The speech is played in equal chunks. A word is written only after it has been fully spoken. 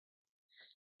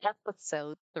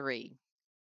Episode 3.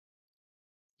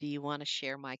 Do you want to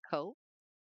share my coat?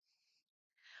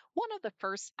 One of the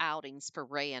first outings for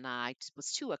Ray and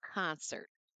was to a concert,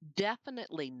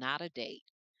 definitely not a date.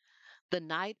 The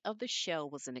night of the show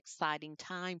was an exciting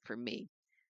time for me.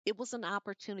 It was an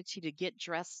opportunity to get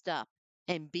dressed up,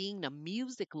 and being a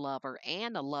music lover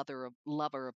and a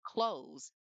lover of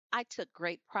clothes, I took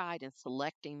great pride in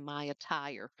selecting my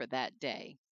attire for that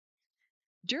day.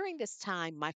 During this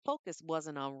time, my focus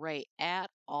wasn't on Ray at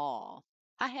all.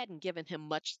 I hadn't given him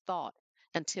much thought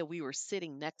until we were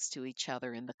sitting next to each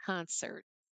other in the concert.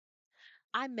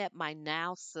 I met my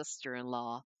now sister in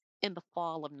law in the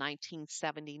fall of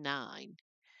 1979.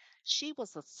 She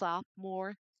was a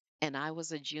sophomore and I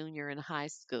was a junior in high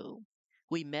school.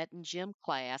 We met in gym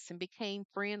class and became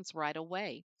friends right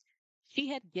away. She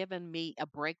had given me a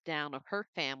breakdown of her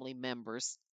family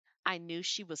members. I knew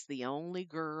she was the only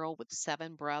girl with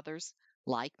 7 brothers.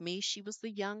 Like me, she was the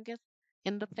youngest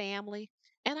in the family.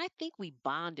 And I think we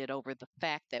bonded over the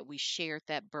fact that we shared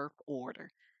that birth order.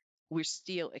 We're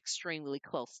still extremely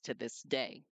close to this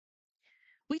day.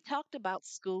 We talked about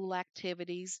school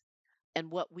activities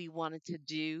and what we wanted to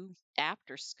do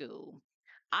after school.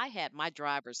 I had my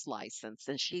driver's license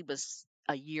and she was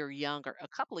a year younger, a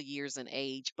couple of years in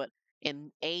age, but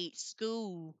in age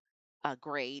school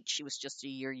grade, she was just a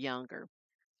year younger.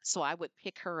 So I would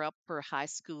pick her up for high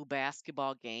school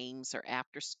basketball games or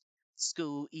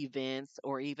school events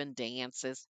or even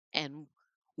dances. And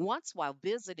once while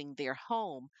visiting their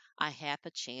home, I had the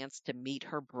chance to meet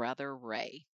her brother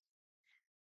Ray.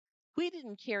 We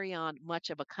didn't carry on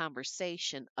much of a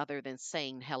conversation other than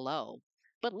saying hello.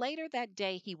 But later that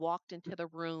day, he walked into the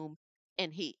room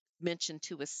and he mentioned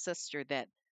to his sister that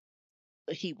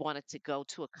he wanted to go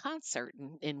to a concert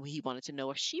and he wanted to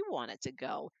know if she wanted to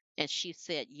go. And she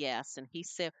said yes. And he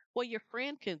said, well, your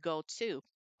friend can go too,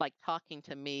 like talking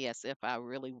to me as if I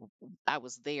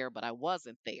was there, but I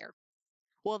wasn't there.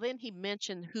 Well, then he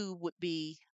mentioned who would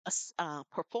be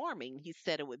performing. He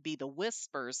said it would be the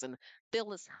Whispers and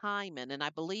Phyllis Hyman, and I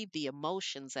believe the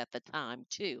Emotions at the time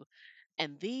too.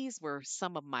 And these were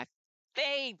some of my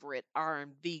favorite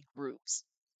R&B groups.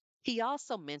 He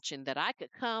also mentioned that I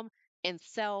could come, and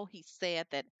so he said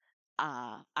that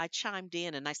I chimed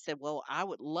in and I said, "Well, I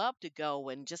would love to go,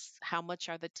 and just how much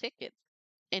are the tickets?"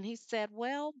 And he said,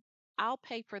 "Well, I'll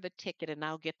pay for the ticket and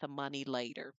I'll get the money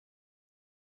later."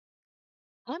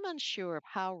 I'm unsure of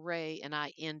how Ray and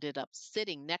I ended up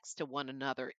sitting next to one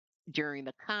another during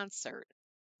the concert,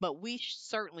 but we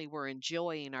certainly were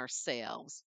enjoying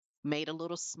ourselves, made a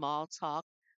little small talk,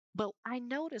 but I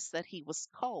noticed that he was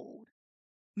cold.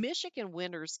 Michigan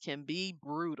winters can be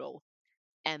brutal,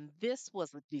 and this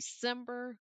was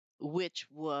December, which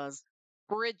was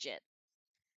frigid.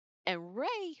 And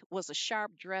Ray was a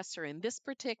sharp dresser, and this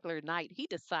particular night he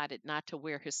decided not to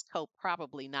wear his coat,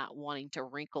 probably not wanting to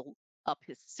wrinkle up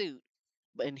his suit.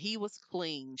 And he was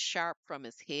clean, sharp from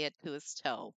his head to his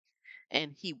toe.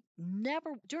 And he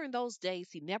never, during those days,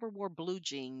 he never wore blue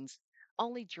jeans,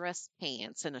 only dress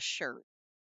pants and a shirt.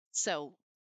 So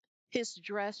his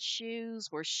dress shoes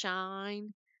were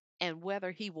shined, and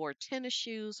whether he wore tennis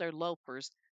shoes or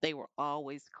loafers, they were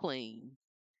always clean.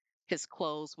 His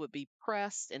clothes would be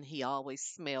pressed, and he always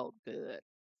smelled good.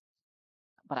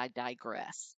 But I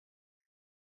digress.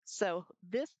 So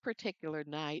this particular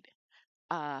night,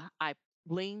 I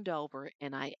leaned over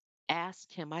and I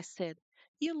asked him, I said,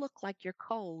 "You look like you're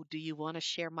cold. Do you want to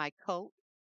share my coat?"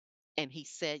 And he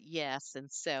said yes. And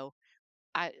so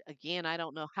I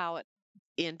don't know how it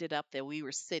ended up that we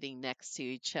were sitting next to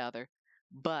each other,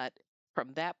 but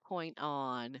from that point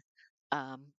on,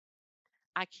 um,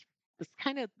 was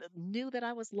kind of knew that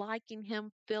I was liking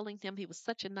him, feeling him. He was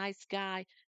such a nice guy.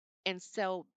 And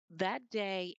so that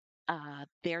day,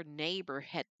 their neighbor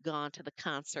had gone to the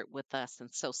concert with us. And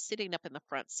so sitting up in the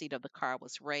front seat of the car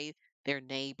was Ray, their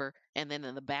neighbor. And then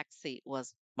in the back seat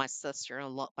was my sister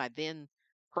in law, by then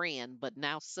friend, but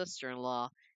now sister in law,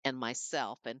 and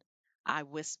myself. And I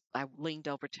leaned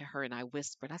over to her and I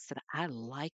whispered, I said, "I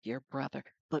like your brother,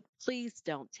 but please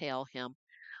don't tell him."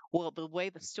 Well, the way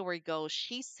the story goes,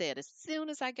 she said as soon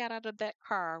as I got out of that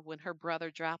car when her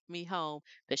brother dropped me home,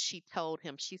 that she told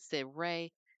him, she said,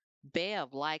 "Ray,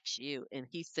 Bev likes you." And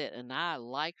he said, "And I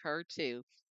like her too."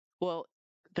 Well,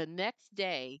 the next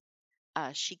day,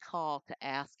 she called to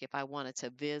ask if I wanted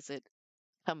to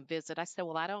come visit. I said,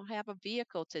 "Well, I don't have a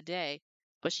vehicle today."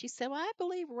 But she said, "Well, I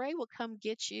believe Ray will come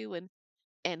get you."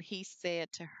 And he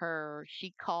said to her,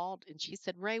 she called and she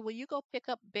said, "Ray, will you go pick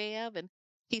up Bev?" And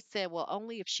he said, "Well,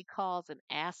 only if she calls and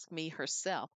asks me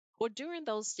herself." Well, during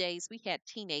those days, we had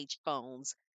teenage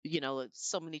phones.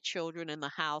 so many children in the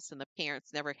house and the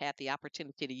parents never had the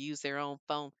opportunity to use their own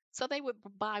phone. So they would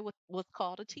buy what's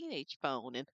called a teenage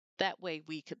phone. And that way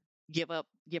we could give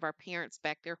our parents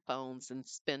back their phones and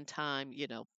spend time,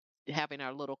 having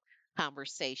our little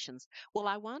conversations. Well,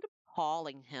 I wound up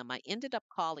calling him. I ended up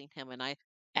calling him and I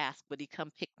asked, would he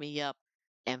come pick me up?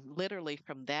 And literally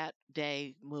from that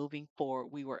day moving forward,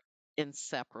 we were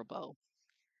inseparable.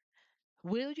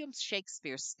 William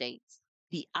Shakespeare states,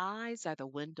 the eyes are the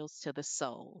windows to the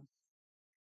soul.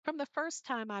 From the first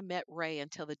time I met Ray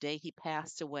until the day he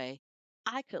passed away,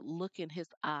 I could look in his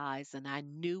eyes and I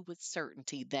knew with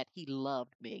certainty that he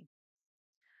loved me.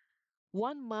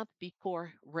 1 month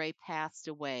before Ray passed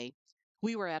away,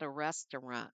 we were at a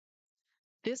restaurant.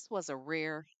 This was a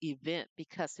rare event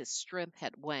because his strength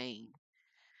had waned,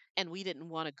 and we didn't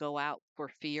want to go out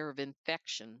for fear of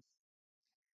infection.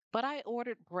 But I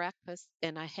ordered breakfast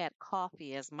and I had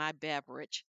coffee as my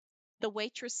beverage. The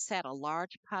waitress set a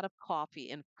large pot of coffee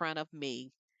in front of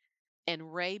me,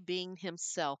 and Ray, being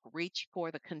himself, reached for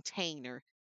the container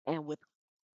and, with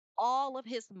all of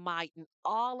his might and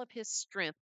all of his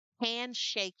strength, hand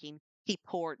shaking, he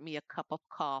poured me a cup of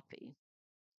coffee.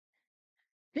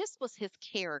 This was his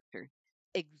character,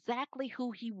 exactly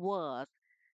who he was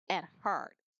at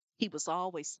heart. He was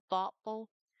always thoughtful,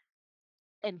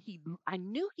 and I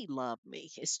knew he loved me.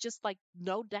 It's just like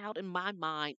no doubt in my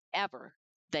mind ever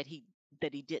that he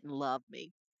didn't love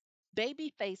me.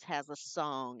 Babyface has a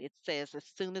song. It says, as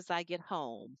soon as I get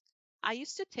home. I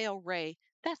used to tell Ray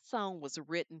that song was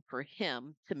written for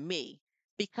him to me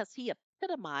because he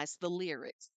epitomized the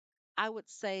lyrics. I would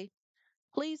say,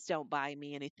 please don't buy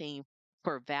me anything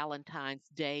for Valentine's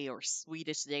Day or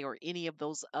Swedish Day or any of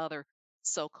those other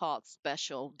so called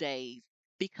special days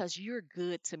because you're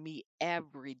good to me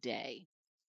every day.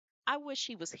 I wish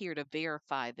he was here to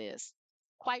verify this.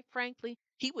 Quite frankly,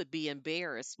 he would be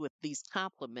embarrassed with these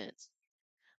compliments,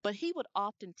 but he would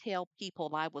often tell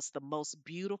people I was the most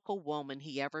beautiful woman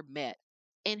he ever met.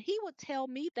 And he would tell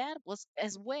me that was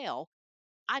as well.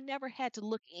 I never had to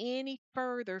look any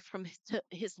further from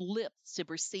his lips to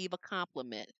receive a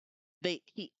compliment.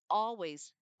 He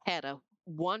always had a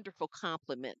wonderful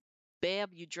compliment. Bev,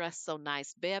 you dress so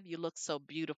nice. Bev, you look so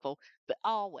beautiful. But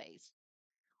always.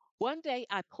 One day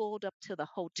I pulled up to the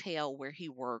hotel where he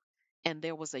worked, and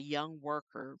there was a young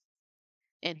worker.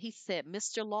 And he said,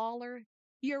 Mr. Lawler,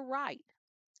 you're right.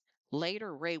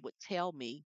 Later, Ray would tell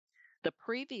me the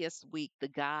previous week, the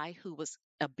guy who was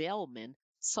a bellman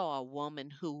saw a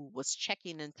woman who was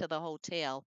checking into the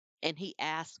hotel, and he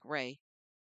asked Ray,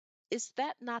 is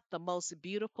that not the most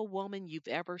beautiful woman you've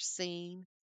ever seen?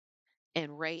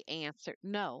 And Ray answered,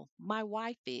 no, my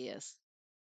wife is.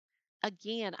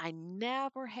 Again, I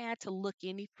never had to look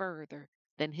any further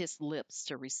than his lips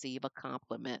to receive a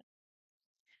compliment.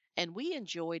 And we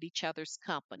enjoyed each other's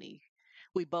company.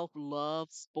 We both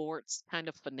loved sports, kind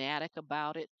of fanatic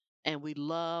about it, and we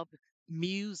loved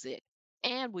music,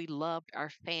 and we loved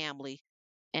our family,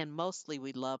 and mostly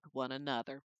we loved one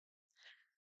another.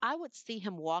 I would see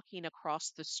him walking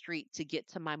across the street to get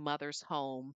to my mother's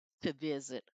home to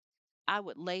visit. I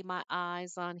would lay my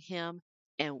eyes on him,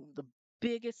 and the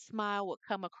biggest smile would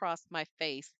come across my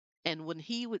face. And when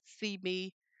he would see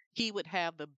me, he would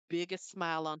have the biggest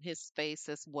smile on his face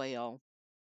as well.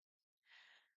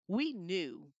 We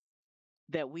knew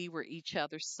that we were each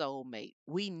other's soulmate.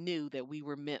 We knew that we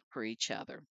were meant for each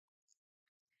other.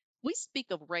 We speak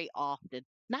of Ray often,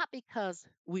 not because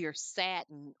we are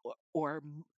saddened or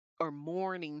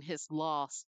mourning his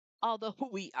loss, although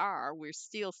we're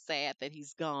still sad that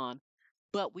he's gone.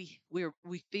 But we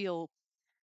feel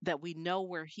that we know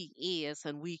where he is,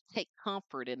 and we take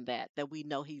comfort in that we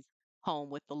know he's home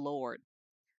with the Lord.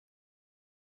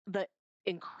 The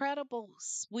incredible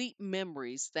sweet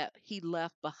memories that he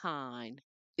left behind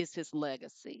is his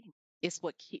legacy. It's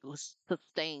what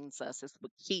sustains us. It's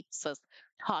what keeps us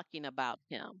talking about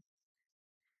him.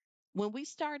 When we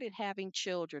started having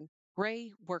children,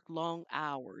 Ray worked long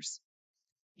hours.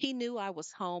 He knew I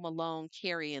was home alone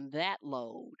carrying that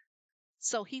load.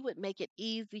 So he would make it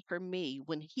easy for me.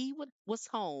 When was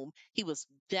home, he was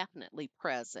definitely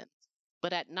present.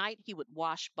 But at night, he would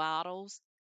wash bottles,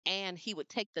 and he would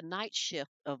take the night shift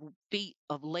of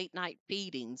late night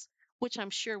feedings, which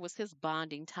I'm sure was his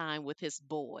bonding time with his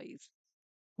boys.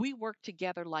 We worked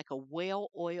together like a well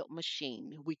oiled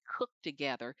machine. We cooked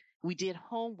together. We did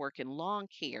homework and lawn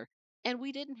care, and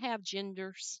we didn't have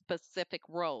gender specific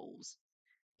roles.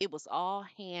 It was all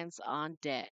hands on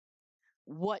deck.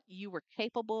 What you were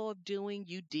capable of doing,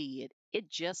 you did. It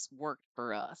just worked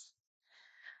for us.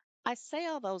 I say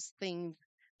all those things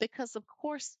because, of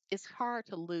course, it's hard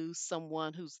to lose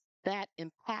someone who's that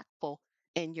impactful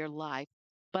in your life.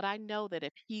 But I know that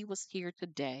if he was here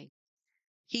today,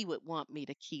 he would want me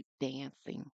to keep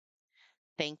dancing.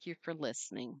 Thank you for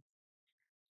listening.